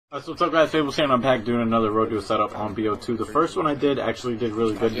So what's up guys, Fable saying I'm back doing another road to a setup on BO2. The first one I did actually did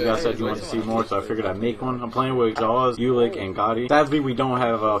really good. You guys said you wanted to see more, so I figured I'd make one. I'm playing with Jaws, Ulick, and Gotti. Sadly, we don't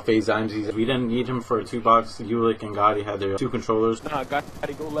have FaZe IMZs. We didn't need him for a 2-box. Ulick and Gotti had their 2 controllers. Nah,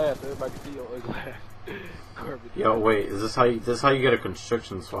 Gotti go last. Everybody can see your ugly ass. Yo, wait, is this how you get a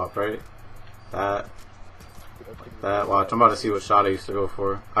constriction swap, right? That. Watch, I'm about to see what shot I used to go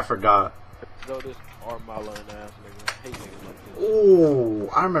for. I forgot. Go this Armala and ass nigga. Hate niggas like this. Ooh,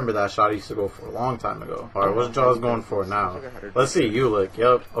 I remember that shot I used to go for a long time ago. Alright, what's Jaws going for now? Let's see, Ulick.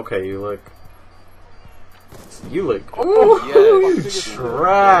 Yep, okay, Ulick. Ulick. Ooh, Yeah,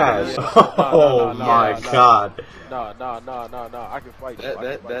 trash. Oh my god. Nah. I can fight.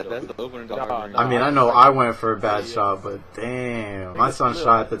 That's the opening. I mean, I know I went for a bad shot, but damn. My son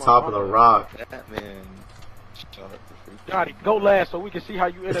shot at the top of the rock. That man. Gotti, go last so we can see how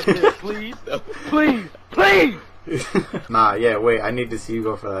you end up here, please. Please! Nah, yeah, wait, I need to see you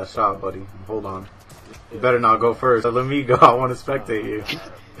go for that shot, buddy. Hold on. You better not go first. Let me go. I want to spectate you.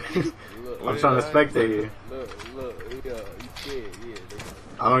 I'm trying to spectate you. Look, yeah,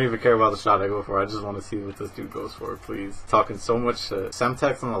 I don't even care about the shot I go for. I just want to see what this dude goes for, please. Talking so much shit.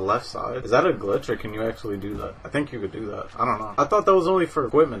 Semtex on the left side. Is that a glitch or can you actually do that? I think you could do that. I don't know. I thought that was only for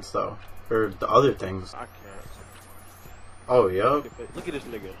equipments though. Or the other things. I can't. Oh, yep. Look at this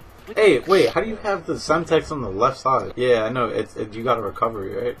nigga. Hey, wait, how do you have the Semtex on the left side? Yeah, I know. You got a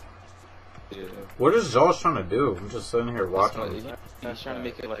recovery, right? Yeah. What is Jaws trying to do? I'm just sitting here watching. He's trying to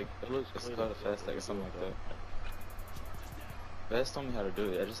make it like it's called a fast tag or something like that. Best told me how to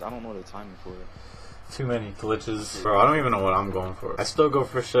do it. I don't know the timing for it. Too many glitches. Bro, I don't even know what I'm going for. I still go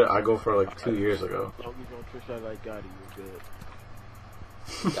for shit I go for like 2 years ago. As long as you don't trick shot like Gotti, you're good.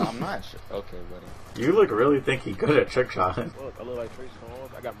 I'm not sure. Okay, buddy. You look really think he good at trick shotting. Look, I look like Trace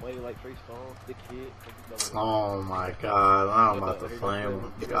Songz. I got money like Trace Songz. The kid. Oh my god, I'm about to flame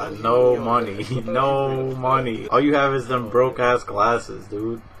him. You got no money. No money. All you have is them broke ass glasses,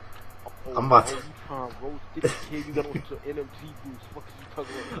 dude. I'm about to...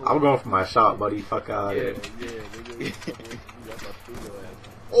 I'm going for my shot, buddy. Fuck out of here.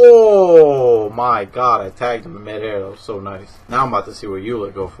 Oh my god, I tagged him in midair. That was so nice. Now I'm about to see what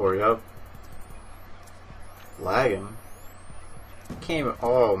Ulick go for, yup. Lagging. Came.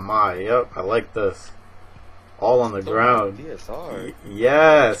 Oh my, yup. I like this. All on the ground.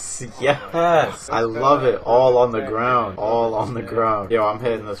 Yes, yes. I love it. All on the ground. All on the ground. Yo, I'm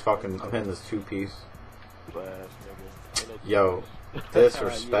hitting this 2-piece. Yo,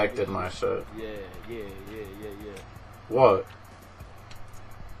 disrespected my shit. Yeah. What?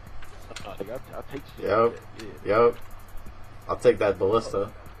 I'll take shit. Yep. I'll take that ballista.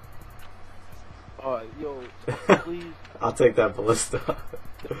 Yo, please. I'll take that ballista.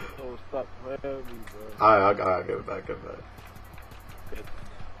 Yo, stop playing me, bro. I'll give it back,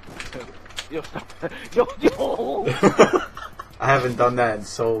 Yo, stop. Yo. I haven't done that in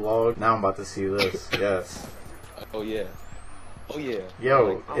so long. Now I'm about to see this. Yes. Oh yeah.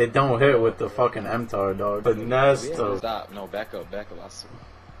 Yo, it don't hit with the fucking MTAR, dog. Finesse. Stop. No, back up. I swear.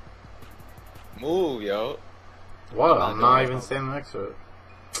 Move, yo. What? I'm not even standing next to it.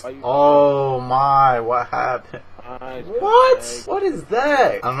 Oh my, what happened? What? What is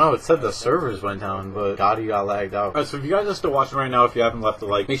that? I don't know, it said the servers went down, but Gotti got lagged out. Alright, so if you guys are still watching right now, if you haven't left a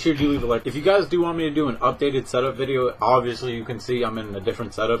like, make sure you leave a like. If you guys do want me to do an updated setup video, obviously you can see I'm in a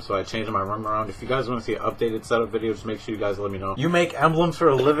different setup, so I changed my room around. If you guys want to see an updated setup video, just make sure you guys let me know. You make emblems for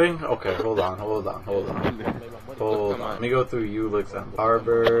a living? Okay, hold on. Let me go through Ulick's emblem.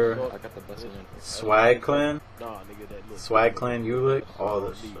 Harbor, Swag Clan, Ulick, all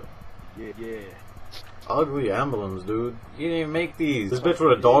this shit. Yeah. Ugly emblems, dude. You didn't even make these. This bitch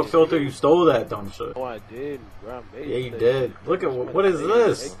with a dog filter, you stole that dumb shit. Oh, I did. Yeah, you did. Look at what is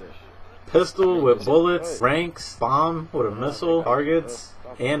this? Pistol with bullets, ranks, bomb with a missile, targets,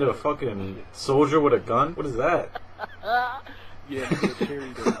 and a fucking soldier with a gun. What is that? Yeah, that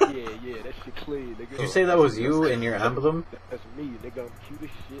shit clean, nigga. Did you say that was you in your emblem? That's me, nigga. I'm cute as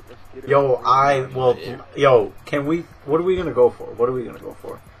shit. Let's get it. Yo, can we, what are we gonna go for?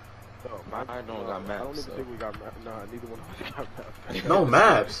 I don't got maps. I don't even think we got maps. Nah, neither one of us got maps. No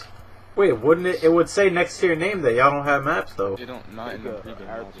maps? Wait, wouldn't it would say next to your name that y'all don't have maps though. You don't, not in the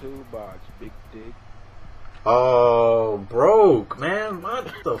R2 box, big dick. Oh, broke, man.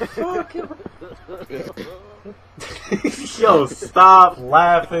 What the fuck? Yo, stop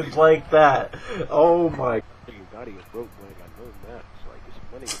laughing like that. Oh my.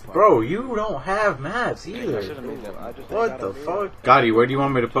 Bro, you don't have maps either. What the fuck? Gotti, where do you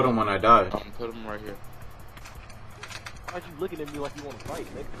want me to put them when I die? Put them right here. Why'd you looking at me like you want to fight,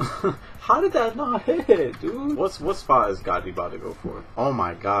 nigga? How did that not hit, dude? What spot is Gotti about to go for? Oh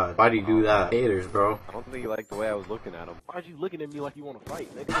my god. Why'd he do that? Haters, bro. I don't think he liked the way I was looking at him. Why'd you looking at me like you want to fight,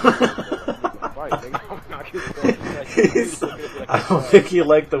 nigga? Fight, nigga. I don't think he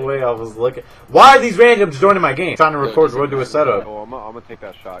liked the way I was looking. Why are these randoms joining my game? Trying to record Road to a setup. Oh, I'm gonna take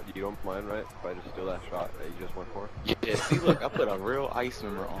that shot. You don't mind, right? If I just steal that shot that you just went for? Yeah, see, look, I put a real ice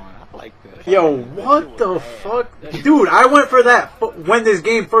member on. I like that. Yo, what the fuck? Dude, I went for that when this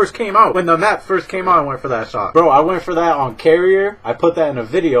game first came out. When the map first came out, I went for that shot. Bro, I went for that on Carrier. I put that in a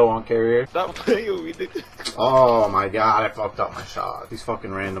video on Carrier. Stop playing with me, nigga. Oh my god, I fucked up my shot. These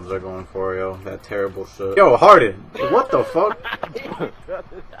fucking randoms are going for it, yo. That terrible shit. Yo, Harden, what the fuck?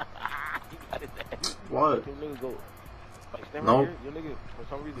 What? Nope. Your nigga, for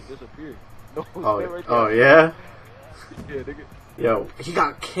some reason, disappeared. Oh, yeah? Yeah, nigga. Yo, he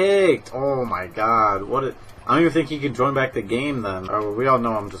got kicked. Oh my god. I don't even think he can join back the game then. Oh, we all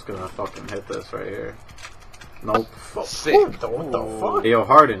know I'm just gonna fucking hit this right here. Nope. Sick. What the fuck? Yo,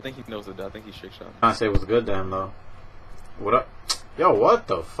 Harden. I think he knows it. I think he's trick shot. I say what's good to him though. What up? Yo, what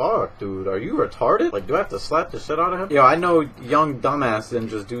the fuck, dude? Are you retarded? Like, do I have to slap the shit out of him? Yo, I know young dumbass didn't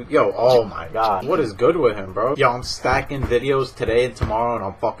just do... Yo, oh my god. What is good with him, bro? Yo, I'm stacking videos today and tomorrow,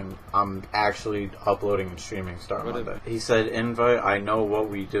 and I'm actually uploading and streaming starting Monday. He said, invite, I know what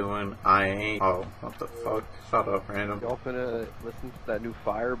we doing, I ain't... Oh, what the fuck? Shut up, random. Y'all finna listen to that new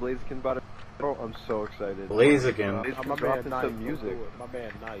Fire Blaziken about it? Oh, I'm so excited. Blaziken. Blaziken dropping some music. My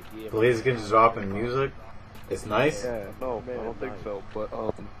man, nice. Yeah, Blaziken's dropping music? It's nice? Yeah, no, I don't think so. But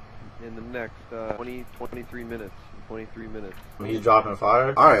in the next 23 minutes. 23 minutes. He's dropping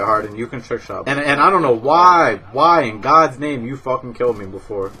fire? Alright, Harden, you can trick shot. And I don't know why in God's name you fucking killed me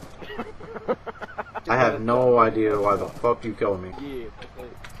before. I have no idea why the fuck you killed me.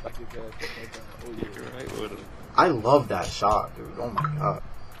 I love that shot, dude. Oh my god.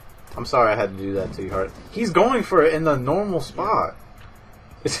 I'm sorry I had to do that to you, Harden. He's going for it in the normal spot.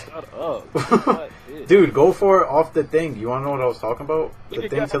 Shut up. Dude, go for it off the thing. You wanna know what I was talking about? The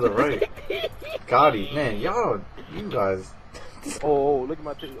thing to the right. Gotti, man, y'all, you guys. Oh, look at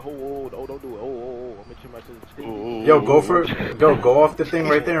my titty. Oh, don't do it. Oh, I'm gonna my titty. Yo, go for it. Go off the thing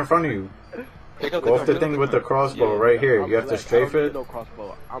right there in front of you. Go off the thing with the crossbow right here. You have to strafe it.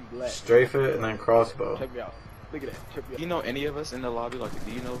 Strafe it and then crossbow. Check me out. Look at that. Check me out. Do you know any of us in the lobby? Like,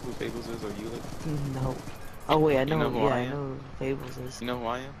 do you know who Fables is or you? No. Oh wait, I know. You know who Yeah, I I am? know Fables is. You know who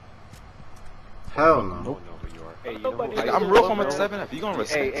I am? Hell no. Nope. Hey, you know Nobody- Like, I'm real from a 7F. You gonna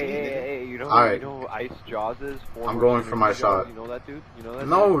respect me, nigga. Hey, you know who Ice Jaws is? I'm going for my shot. You know that dude? You know that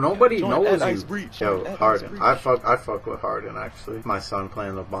No, dude? nobody Join knows that Ice you. Breach. Yo, Join that Harden. Ice Breach. I fuck with Harden actually. My son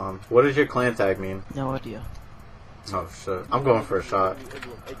playing the bomb. What does your clan tag mean? No idea. Oh shit. I'm going for a shot.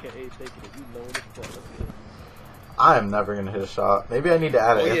 AKA taking it. You know it. I am never gonna hit a shot. Maybe I need to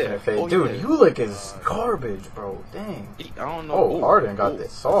add an infinite fade. Dude, Ulick is garbage, bro. Dang. I don't know. Oh, Harden got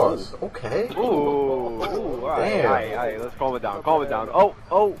this sauce. Okay. Ooh, Damn. alright, let's calm it down, calm it down.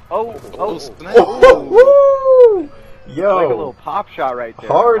 Oh. snap. Woo! Yo. Like a little pop shot right there.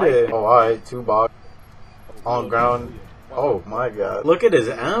 Harden. Oh, alright. 2 box. On ground. Oh my god. Look at his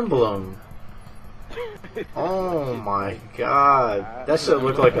emblem. Oh my god. That shit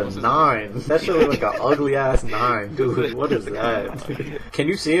look like a 9. That shit look like an ugly ass 9. Dude, what is that? Can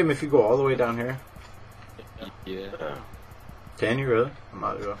you see him if you go all the way down here? Yeah. Can you really? I'm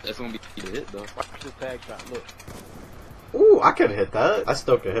not sure. That's gonna be the hit, though. Watch this tag shot. Look. Ooh, I could hit that. I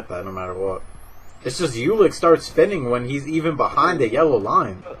still could hit that no matter what. It's just Ulick starts spinning when he's even behind the yellow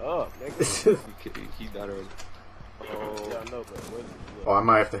line. Shut up, nigga. He got already. Oh, yeah, I know, but when, Oh, I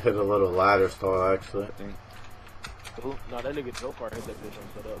might have to hit a little ladder stall actually. nah, that nigga Joe Far hit that bitch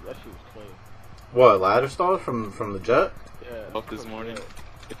on set up. That shit was clean. What, ladder stall from the jet? Yeah. Up this morning.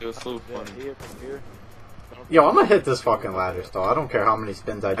 It was so From funny. here, from here. Yo, I'm gonna hit this fucking ladder stall. I don't care how many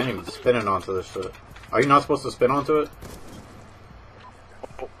spins I do. I'm spinning onto this shit. Are you not supposed to spin onto it?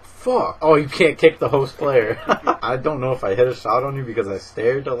 Fuck. Oh, you can't kick the host player. I don't know if I hit a shot on you because I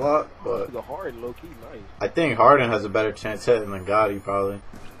stared a lot, but The Harden, low key, nice. I think Harden has a better chance hitting than Gotti probably.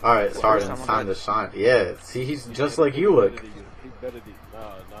 Alright, it's Harden. It's time to shine. Yeah, see, he's just like you look. He's better than you. Nah,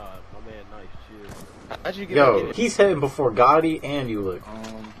 my man, nice. Cheers. How'd you get Yo, he's hitting before Gotti and Ulick.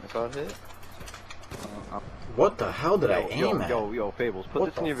 If I hit? What the hell did I aim at? Yo, Fables, put What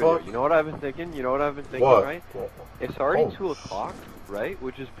this in the your video. fuck? You know what I've been thinking? What? Right? It's already Oh. 2 o'clock, right?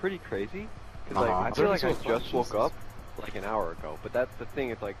 Which is pretty crazy. Cause, Uh-huh. I feel like I 32 o'clock, just woke Jesus. up like an hour ago. But that's the thing,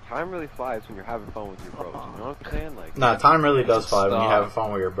 it's like time really flies when you're having fun with your bros. You know what I'm saying? Like, Nah, time really does fly when you Stop. have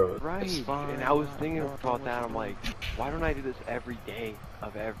fun with your bros. right. It's fine. And I was thinking about that. I'm like, why don't I do this every day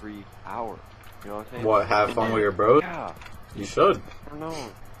of every hour? You know what I'm saying? What, have fun with your bros? Yeah. You should. I don't know.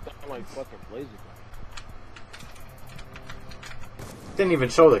 I'm like fucking lazy. Didn't even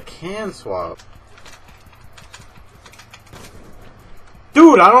show the can swap.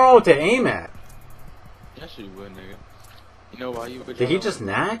 Dude, I don't know what to aim at. Yes, you would, nigga. You know why you would? Did he just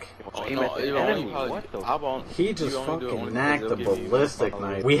knack? Oh, Aim no, at the it enemy. only What the probably, He just you only do it fucking only knacked the because they'll give you ballistic fucking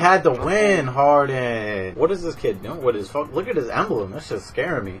knife. We had to win, Harden. What is this kid doing with his fuck? Look at his emblem. That's just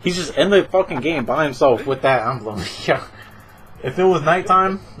scaring me. He's just in the fucking game by himself with that emblem. Yeah. If it was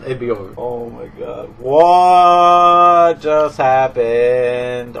nighttime, it'd be over. Oh my god. What just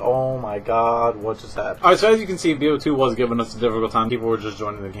happened? Oh my god, what just happened? Alright, so as you can see, BO2 was giving us a difficult time. People were just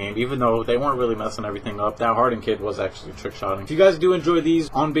joining the game, even though they weren't really messing everything up. That Harden kid was actually trick-shotting. If you guys do enjoy these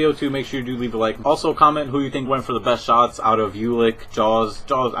on BO2, make sure you do leave a like. Also, comment who you think went for the best shots out of Ulick, Jaws.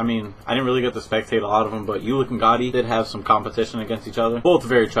 I mean, I didn't really get to spectate a lot of them, but Ulick and Gotti did have some competition against each other. Both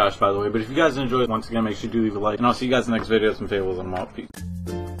very trash, by the way. But if you guys enjoyed, once again, make sure you do leave a like. And I'll see you guys in the next video. Some fables. I'm out. Peace.